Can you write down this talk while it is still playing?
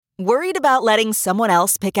Worried about letting someone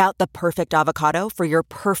else pick out the perfect avocado for your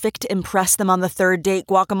perfect impress them on the third date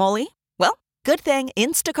guacamole? Well, good thing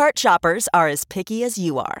Instacart shoppers are as picky as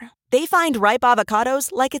you are. They find ripe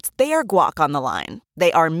avocados like it's their guac on the line.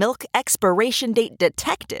 They are milk expiration date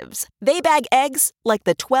detectives. They bag eggs like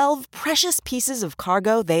the 12 precious pieces of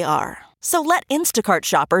cargo they are. So let Instacart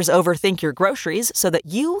shoppers overthink your groceries so that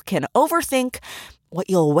you can overthink what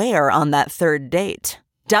you'll wear on that third date.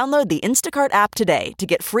 Download the Instacart app today to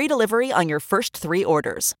get free delivery on your first 3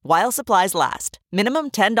 orders, while supplies last.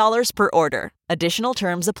 Minimum $10 per order. Additional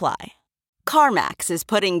terms apply. CarMax is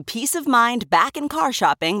putting peace of mind back in car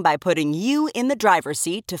shopping by putting you in the driver's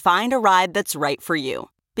seat to find a ride that's right for you.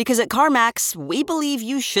 Because at CarMax, we believe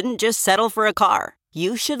you shouldn't just settle for a car.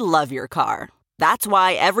 You should love your car. That's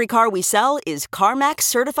why every car we sell is CarMax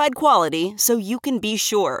certified quality, so you can be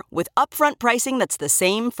sure with upfront pricing that's the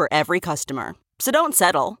same for every customer. So don't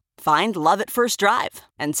settle. Find love at first drive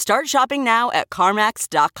and start shopping now at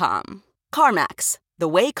CarMax.com. CarMax, the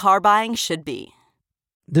way car buying should be.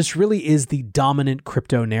 This really is the dominant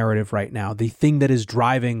crypto narrative right now, the thing that is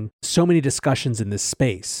driving so many discussions in this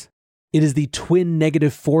space. It is the twin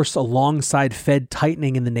negative force alongside Fed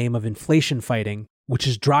tightening in the name of inflation fighting, which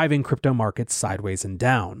is driving crypto markets sideways and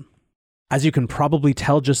down. As you can probably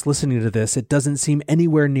tell just listening to this, it doesn't seem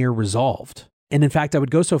anywhere near resolved. And in fact, I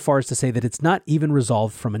would go so far as to say that it's not even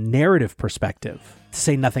resolved from a narrative perspective, to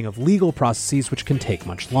say nothing of legal processes, which can take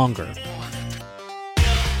much longer.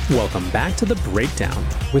 Welcome back to The Breakdown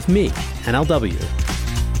with me, NLW.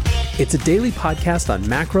 It's a daily podcast on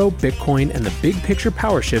macro, Bitcoin, and the big picture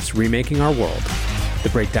power shifts remaking our world. The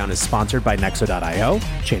Breakdown is sponsored by Nexo.io,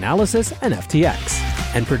 Chainalysis, and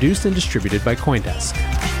FTX, and produced and distributed by CoinDesk.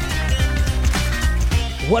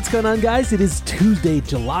 What's going on, guys? It is Tuesday,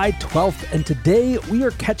 July 12th, and today we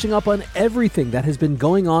are catching up on everything that has been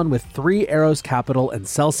going on with Three Arrows Capital and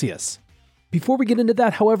Celsius. Before we get into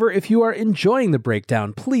that, however, if you are enjoying The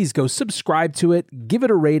Breakdown, please go subscribe to it, give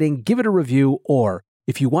it a rating, give it a review, or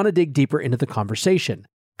if you want to dig deeper into the conversation,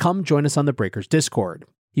 come join us on the Breakers Discord.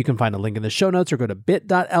 You can find a link in the show notes or go to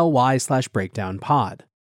bit.ly/breakdownpod.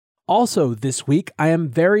 Also, this week, I am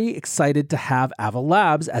very excited to have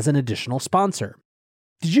Avalabs as an additional sponsor.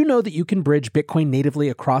 Did you know that you can bridge Bitcoin natively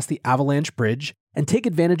across the Avalanche bridge and take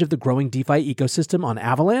advantage of the growing DeFi ecosystem on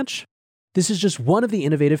Avalanche? This is just one of the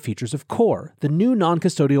innovative features of Core, the new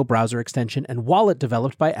non-custodial browser extension and wallet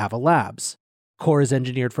developed by Avalabs. Core is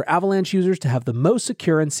engineered for Avalanche users to have the most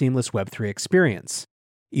secure and seamless Web3 experience.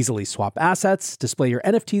 Easily swap assets, display your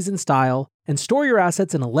NFTs in style, and store your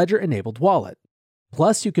assets in a Ledger-enabled wallet.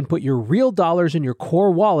 Plus, you can put your real dollars in your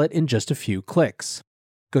Core wallet in just a few clicks.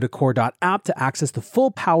 Go to core.app to access the full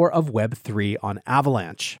power of Web3 on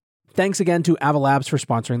Avalanche. Thanks again to Avalabs for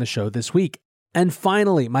sponsoring the show this week. And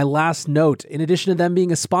finally, my last note, in addition to them being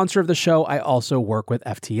a sponsor of the show, I also work with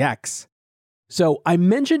FTX. So I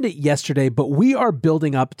mentioned it yesterday, but we are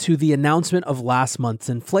building up to the announcement of last month's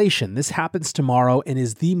inflation. This happens tomorrow and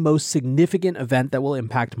is the most significant event that will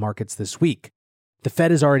impact markets this week. The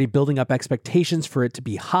Fed is already building up expectations for it to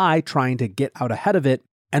be high, trying to get out ahead of it.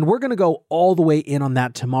 And we're going to go all the way in on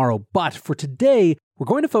that tomorrow. But for today, we're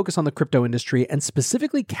going to focus on the crypto industry and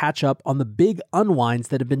specifically catch up on the big unwinds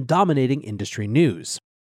that have been dominating industry news.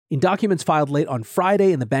 In documents filed late on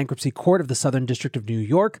Friday in the Bankruptcy Court of the Southern District of New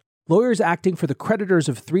York, lawyers acting for the creditors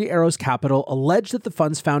of Three Arrows Capital allege that the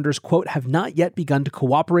fund's founders, quote, have not yet begun to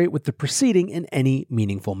cooperate with the proceeding in any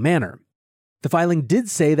meaningful manner. The filing did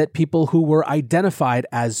say that people who were identified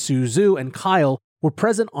as Su Zhu and Kyle were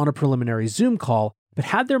present on a preliminary Zoom call, but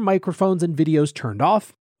had their microphones and videos turned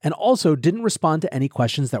off, and also didn't respond to any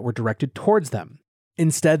questions that were directed towards them.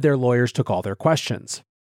 Instead, their lawyers took all their questions.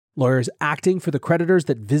 Lawyers acting for the creditors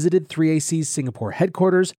that visited 3AC's Singapore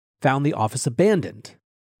headquarters found the office abandoned.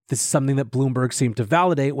 This is something that Bloomberg seemed to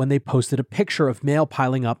validate when they posted a picture of mail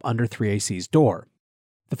piling up under 3AC's door.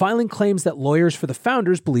 The filing claims that lawyers for the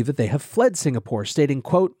founders believe that they have fled Singapore, stating,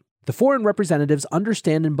 quote, the foreign representatives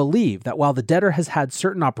understand and believe that while the debtor has had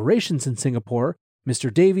certain operations in Singapore,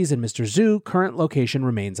 Mr. Davies and Mr. Zhu's current location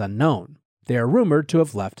remains unknown. They are rumored to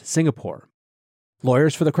have left Singapore.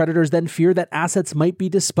 Lawyers for the creditors then fear that assets might be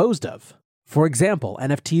disposed of. For example,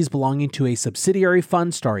 NFTs belonging to a subsidiary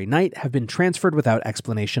fund, Starry Night, have been transferred without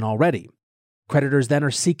explanation already. Creditors then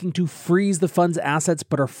are seeking to freeze the fund's assets,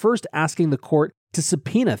 but are first asking the court to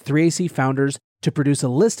subpoena 3AC founders to produce a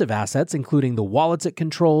list of assets, including the wallets it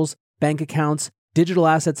controls, bank accounts, digital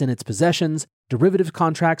assets in its possessions, derivative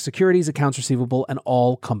contracts, securities, accounts receivable, and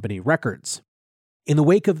all company records. In the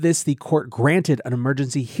wake of this, the court granted an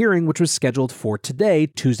emergency hearing which was scheduled for today,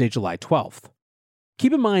 Tuesday, July 12th.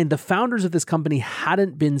 Keep in mind, the founders of this company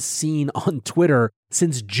hadn't been seen on Twitter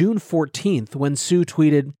since June 14th when Su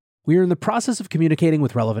tweeted, "We are in the process of communicating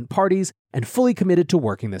with relevant parties and fully committed to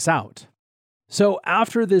working this out." So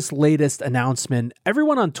after this latest announcement,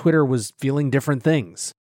 everyone on Twitter was feeling different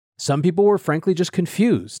things. Some people were frankly just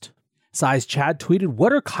confused. Size Chad tweeted,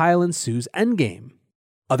 "What are Kyle and Su's endgame?"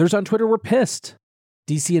 Others on Twitter were pissed.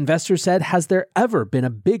 DC Investor said, "Has there ever been a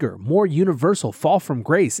bigger, more universal fall from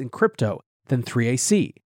grace in crypto than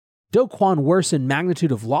 3AC? Do Kwon worse in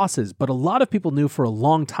magnitude of losses, but a lot of people knew for a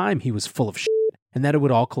long time he was full of shit and that it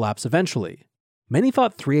would all collapse eventually. Many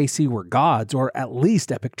thought 3AC were gods or at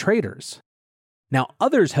least epic traders." Now,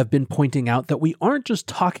 others have been pointing out that we aren't just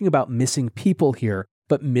talking about missing people here,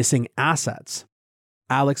 but missing assets.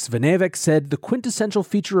 Alex Vanevek said the quintessential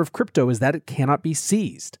feature of crypto is that it cannot be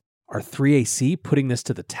seized. Are 3AC putting this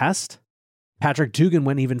to the test? Patrick Dugan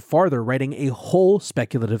went even farther, writing a whole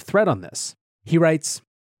speculative thread on this. He writes,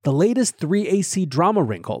 "The latest 3AC drama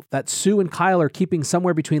wrinkle that Su and Kyle are keeping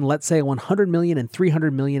somewhere between, let's say, 100 million and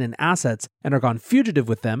 300 million in assets and are gone fugitive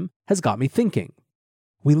with them has got me thinking.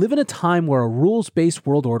 We live in a time where a rules-based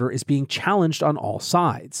world order is being challenged on all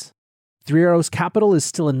sides. Three Arrows Capital is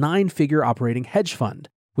still a 9-figure operating hedge fund,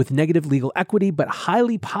 with negative legal equity but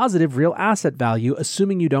highly positive real asset value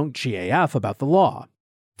assuming you don't GAF about the law.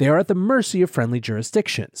 They are at the mercy of friendly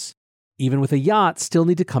jurisdictions. Even with a yacht, still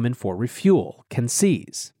need to come in for refuel, can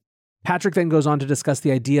seize." Patrick then goes on to discuss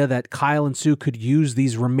the idea that Kyle and Su could use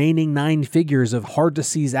these remaining 9 figures of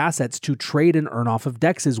hard-to-seize assets to trade and earn off of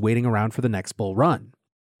DEXs waiting around for the next bull run.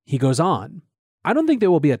 He goes on, "I don't think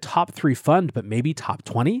there will be a top 3 fund, but maybe top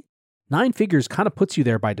 20? 9 figures kind of puts you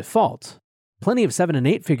there by default. Plenty of 7 and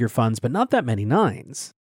 8-figure funds, but not that many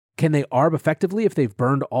 9s. Can they ARB effectively if they've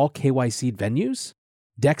burned all KYC'd venues?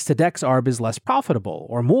 DEX to DEX ARB is less profitable,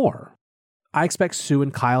 or more. I expect Su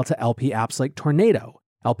and Kyle to LP apps like Tornado,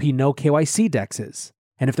 LP no KYC DEXs,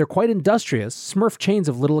 and if they're quite industrious, smurf chains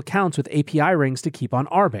of little accounts with API rings to keep on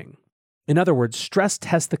ARBing. In other words, stress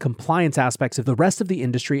test the compliance aspects of the rest of the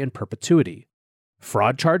industry in perpetuity.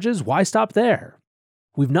 Fraud charges? Why stop there?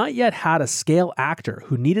 We've not yet had a scale actor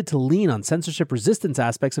who needed to lean on censorship resistance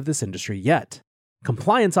aspects of this industry yet.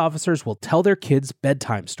 Compliance officers will tell their kids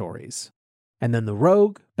bedtime stories. And then the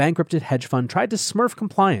rogue, bankrupted hedge fund tried to smurf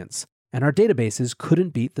compliance, and our databases couldn't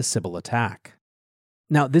beat the Sybil attack."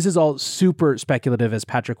 Now, this is all super speculative, as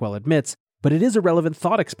Patrick well admits, but it is a relevant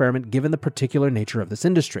thought experiment given the particular nature of this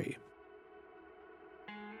industry.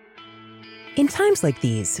 In times like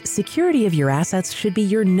these, security of your assets should be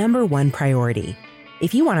your number one priority.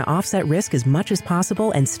 If you want to offset risk as much as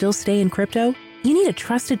possible and still stay in crypto, you need a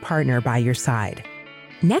trusted partner by your side.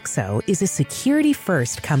 Nexo is a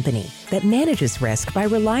security-first company that manages risk by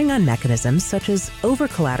relying on mechanisms such as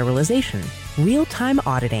over-collateralization, real-time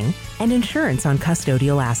auditing, and insurance on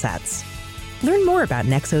custodial assets. Learn more about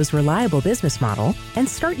Nexo's reliable business model and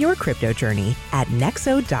start your crypto journey at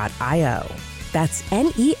nexo.io. That's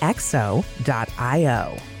nexo.io.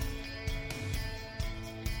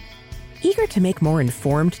 Eager to make more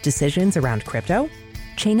informed decisions around crypto?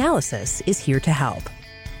 Chainalysis is here to help.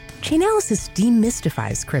 Chainalysis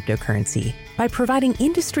demystifies cryptocurrency by providing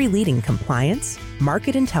industry-leading compliance,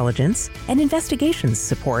 market intelligence, and investigations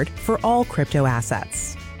support for all crypto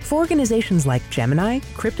assets for organizations like Gemini,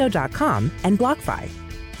 Crypto.com, and BlockFi.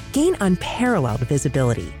 Gain unparalleled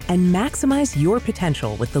visibility and maximize your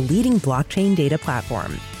potential with the leading blockchain data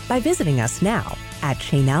platform by visiting us now at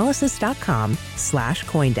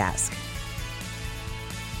chainalysis.com/Coindesk.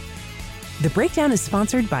 The Breakdown is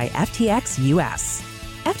sponsored by FTX US.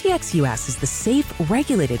 FTX US is the safe,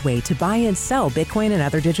 regulated way to buy and sell Bitcoin and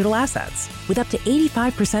other digital assets with up to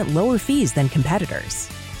 85% lower fees than competitors.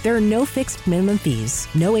 There are no fixed minimum fees,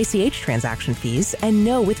 no ACH transaction fees, and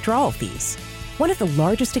no withdrawal fees. One of the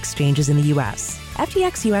largest exchanges in the US,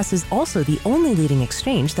 FTX US is also the only leading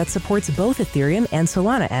exchange that supports both Ethereum and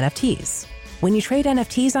Solana NFTs. When you trade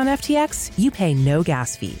NFTs on FTX, you pay no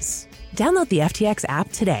gas fees. Download the FTX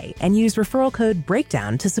app today and use referral code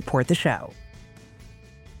BREAKDOWN to support the show.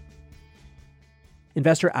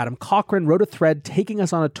 Investor Adam Cochran wrote a thread taking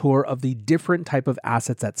us on a tour of the different type of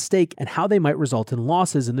assets at stake and how they might result in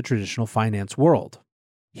losses in the traditional finance world.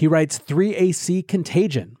 He writes, 3AC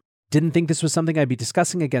Contagion. Didn't think this was something I'd be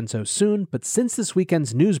discussing again so soon, but since this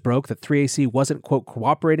weekend's news broke that 3AC wasn't, quote,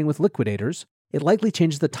 cooperating with liquidators, it likely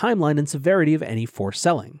changes the timeline and severity of any forced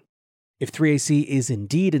selling. If 3AC is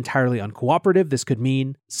indeed entirely uncooperative, this could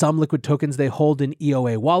mean some liquid tokens they hold in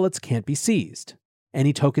EOA wallets can't be seized.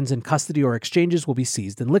 Any tokens in custody or exchanges will be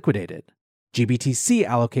seized and liquidated. GBTC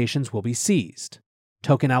allocations will be seized.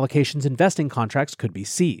 Token allocations in vesting contracts could be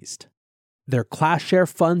seized. Their class share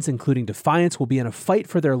funds, including Defiance, will be in a fight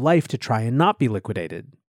for their life to try and not be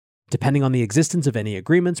liquidated. Depending on the existence of any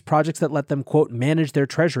agreements, projects that let them, quote, manage their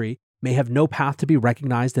treasury may have no path to be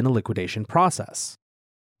recognized in a liquidation process.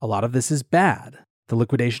 A lot of this is bad. The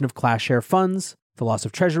liquidation of class share funds, the loss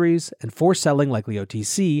of treasuries, and forced selling, likely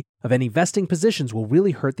OTC, of any vesting positions will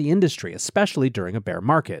really hurt the industry, especially during a bear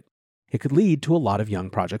market. It could lead to a lot of young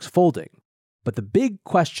projects folding. But the big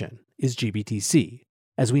question is GBTC,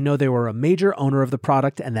 as we know they were a major owner of the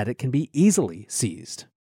product and that it can be easily seized.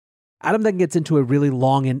 Adam then gets into a really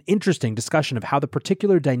long and interesting discussion of how the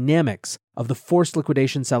particular dynamics of the forced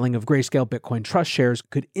liquidation selling of Grayscale Bitcoin Trust shares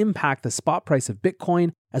could impact the spot price of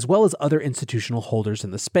Bitcoin as well as other institutional holders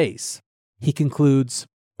in the space. He concludes,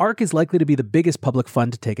 ARK is likely to be the biggest public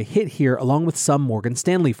fund to take a hit here along with some Morgan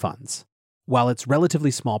Stanley funds. While it's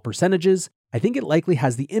relatively small percentages, I think it likely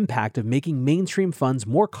has the impact of making mainstream funds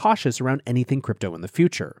more cautious around anything crypto in the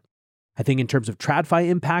future. I think in terms of TradFi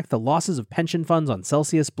impact, the losses of pension funds on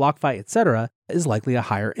Celsius, BlockFi, etc. is likely a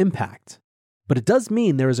higher impact. But it does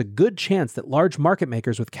mean there is a good chance that large market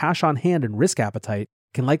makers with cash on hand and risk appetite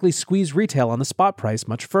can likely squeeze retail on the spot price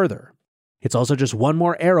much further. It's also just one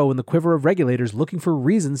more arrow in the quiver of regulators looking for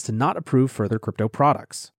reasons to not approve further crypto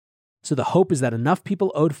products. So the hope is that enough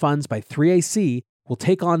people owed funds by 3AC will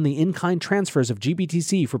take on the in-kind transfers of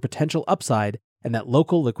GBTC for potential upside and that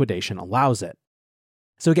local liquidation allows it.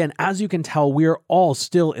 So again, as you can tell, we are all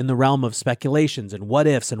still in the realm of speculations and what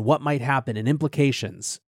ifs and what might happen and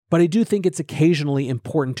implications. But I do think it's occasionally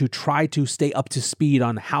important to try to stay up to speed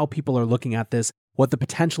on how people are looking at this, what the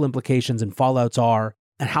potential implications and fallouts are,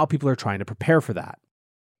 and how people are trying to prepare for that.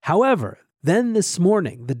 However, then this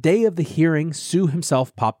morning, the day of the hearing, Su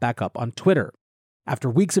himself popped back up on Twitter. After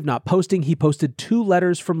weeks of not posting, he posted 2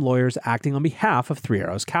 letters from lawyers acting on behalf of Three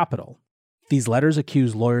Arrows Capital. These letters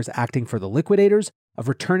accuse lawyers acting for the liquidators of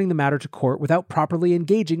returning the matter to court without properly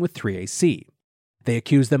engaging with 3AC. They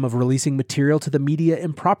accuse them of releasing material to the media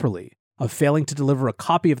improperly, of failing to deliver a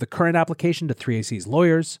copy of the current application to 3AC's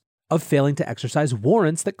lawyers, of failing to exercise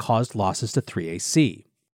warrants that caused losses to 3AC.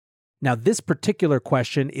 Now, this particular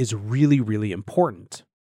question is really, really important.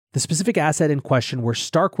 The specific asset in question were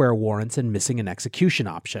Starkware warrants and missing an execution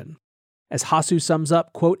option. As Hasu sums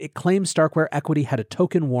up, quote, it claims Starkware Equity had a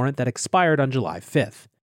token warrant that expired on July 5th.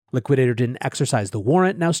 Liquidator didn't exercise the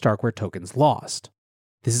warrant, now Starkware tokens lost.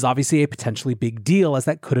 This is obviously a potentially big deal as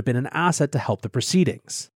that could have been an asset to help the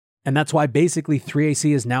proceedings. And that's why basically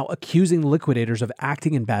 3AC is now accusing the liquidators of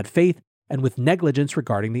acting in bad faith and with negligence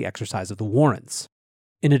regarding the exercise of the warrants.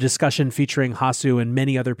 In a discussion featuring Hasu and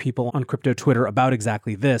many other people on crypto Twitter about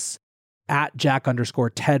exactly this,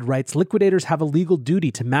 @Jack_Ted writes, liquidators have a legal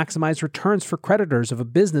duty to maximize returns for creditors of a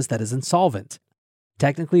business that is insolvent.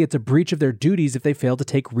 Technically, it's a breach of their duties if they fail to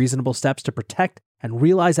take reasonable steps to protect and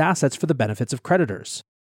realize assets for the benefits of creditors.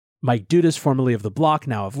 Mike Dudas, formerly of The Block,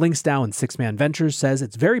 now of LinksDAO and Six Man Ventures, says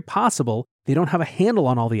it's very possible they don't have a handle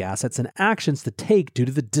on all the assets and actions to take due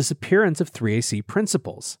to the disappearance of 3AC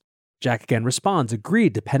principals. Jack again responds,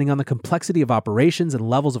 agreed, depending on the complexity of operations and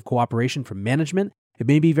levels of cooperation from management, it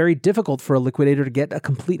may be very difficult for a liquidator to get a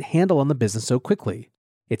complete handle on the business so quickly.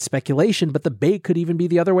 It's speculation, but the bait could even be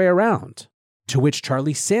the other way around. To which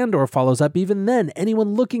Charlie Sandor follows up, even then,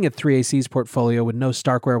 anyone looking at 3AC's portfolio would know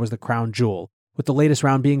Starkware was the crown jewel, with the latest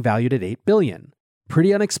round being valued at $8 billion.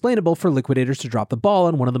 Pretty unexplainable for liquidators to drop the ball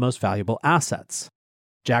on one of the most valuable assets.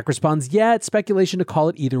 Jack responds, yeah, it's speculation to call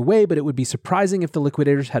it either way, but it would be surprising if the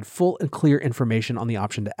liquidators had full and clear information on the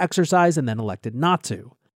option to exercise and then elected not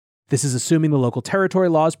to. This is assuming the local territory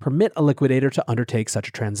laws permit a liquidator to undertake such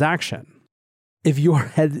a transaction. If your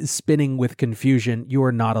head is spinning with confusion, you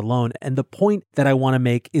are not alone, and the point that I want to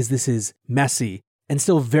make is this is messy and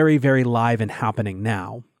still very, very live and happening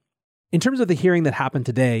now. In terms of the hearing that happened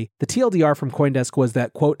today, the TLDR from CoinDesk was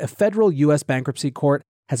that, quote, a federal U.S. bankruptcy court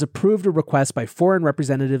has approved a request by foreign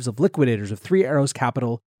representatives of liquidators of Three Arrows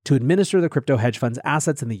Capital to administer the crypto hedge fund's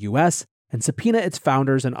assets in the U.S. and subpoena its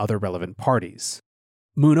founders and other relevant parties.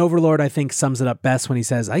 Moon Overlord, I think, sums it up best when he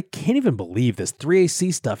says, I can't even believe this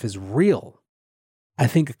 3AC stuff is real. I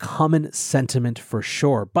think a common sentiment for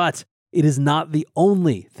sure, but it is not the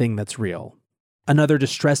only thing that's real. Another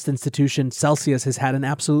distressed institution, Celsius, has had an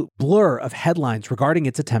absolute blur of headlines regarding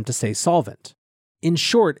its attempt to stay solvent. In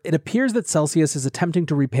short, it appears that Celsius is attempting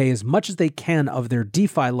to repay as much as they can of their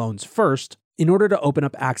DeFi loans first in order to open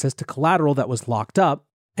up access to collateral that was locked up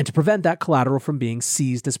and to prevent that collateral from being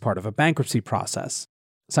seized as part of a bankruptcy process.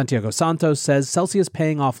 Santiago Santos says Celsius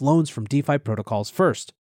paying off loans from DeFi protocols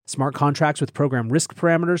first. Smart contracts with program risk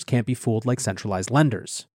parameters can't be fooled like centralized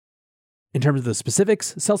lenders. In terms of the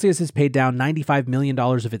specifics, Celsius has paid down $95 million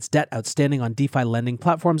of its debt outstanding on DeFi lending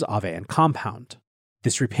platforms Aave and Compound.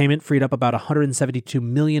 This repayment freed up about $172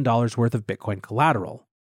 million worth of Bitcoin collateral.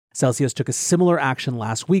 Celsius took a similar action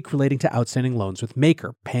last week relating to outstanding loans with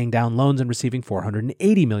Maker, paying down loans and receiving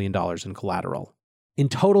 $480 million in collateral. In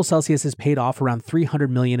total, Celsius has paid off around $300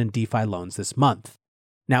 million in DeFi loans this month.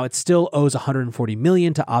 Now, it still owes $140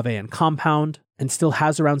 million to Aave and Compound, and still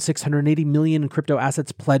has around $680 million in crypto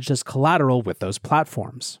assets pledged as collateral with those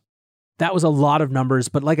platforms. That was a lot of numbers,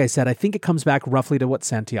 but like I said, I think it comes back roughly to what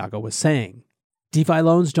Santiago was saying. DeFi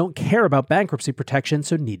loans don't care about bankruptcy protection,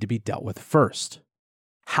 so need to be dealt with first.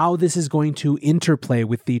 How this is going to interplay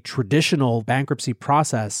with the traditional bankruptcy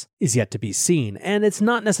process is yet to be seen, and it's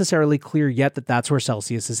not necessarily clear yet that that's where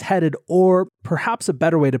Celsius is headed, or perhaps a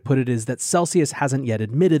better way to put it is that Celsius hasn't yet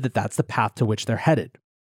admitted that that's the path to which they're headed.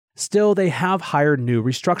 Still, they have hired new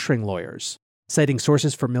restructuring lawyers. Citing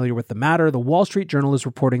sources familiar with the matter, the Wall Street Journal is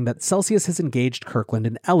reporting that Celsius has engaged Kirkland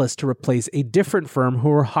and Ellis to replace a different firm who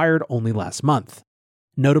were hired only last month.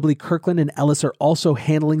 Notably, Kirkland and Ellis are also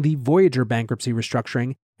handling the Voyager bankruptcy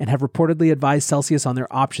restructuring and have reportedly advised Celsius on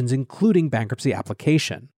their options, including bankruptcy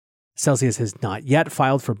application. Celsius has not yet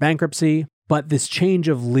filed for bankruptcy, but this change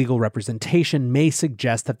of legal representation may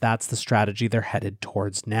suggest that that's the strategy they're headed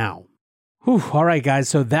towards now. Whew, all right, guys,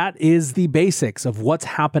 so that is the basics of what's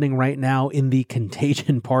happening right now in the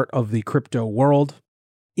contagion part of the crypto world.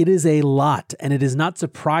 It is a lot, and it is not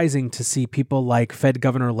surprising to see people like Fed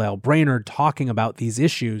Governor Lael Brainerd talking about these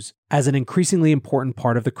issues as an increasingly important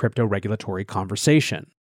part of the crypto regulatory conversation.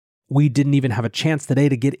 We didn't even have a chance today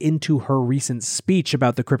to get into her recent speech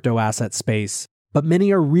about the crypto asset space, but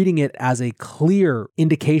many are reading it as a clear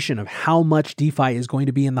indication of how much DeFi is going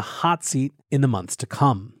to be in the hot seat in the months to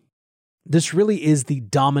come. This really is the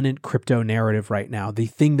dominant crypto narrative right now, the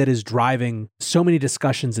thing that is driving so many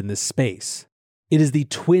discussions in this space. It is the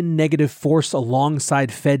twin negative force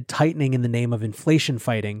alongside Fed tightening in the name of inflation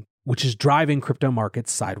fighting, which is driving crypto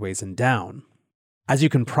markets sideways and down. As you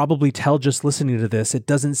can probably tell just listening to this, it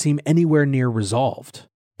doesn't seem anywhere near resolved.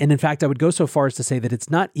 And in fact, I would go so far as to say that it's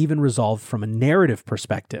not even resolved from a narrative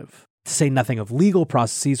perspective, to say nothing of legal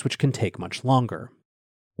processes which can take much longer.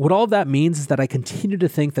 What all of that means is that I continue to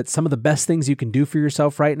think that some of the best things you can do for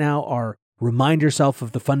yourself right now are remind yourself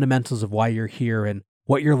of the fundamentals of why you're here and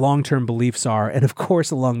what your long-term beliefs are, and of course,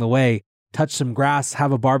 along the way, touch some grass,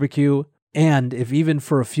 have a barbecue, and if even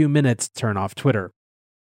for a few minutes, turn off Twitter.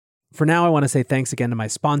 For now, I want to say thanks again to my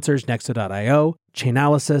sponsors, Nexo.io,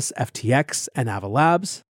 Chainalysis, FTX, and Aave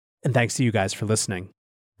Labs, and thanks to you guys for listening.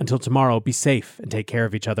 Until tomorrow, be safe and take care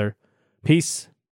of each other. Peace